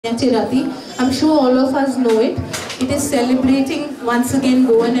Rati. I'm sure all of us know it. It is celebrating once again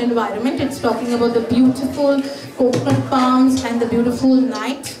Goan environment. It's talking about the beautiful coconut palms and the beautiful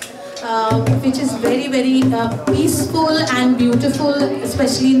night, which is very peaceful and beautiful,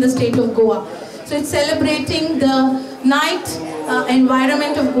 especially in the state of Goa. So it's celebrating the night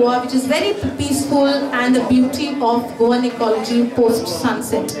environment of Goa, which is very peaceful, and the beauty of Goan ecology post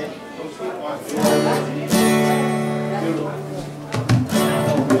sunset.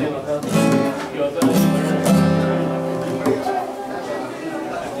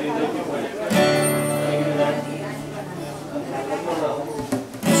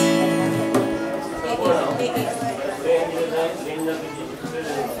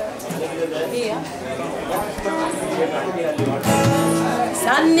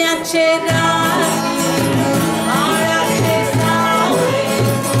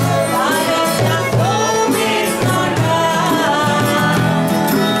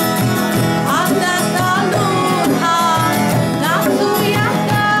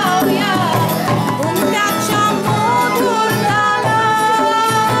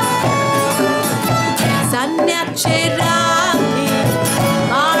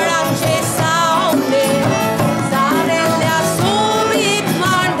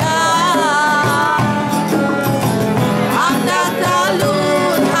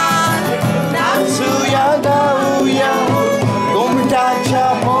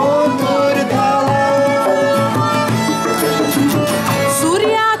 Amor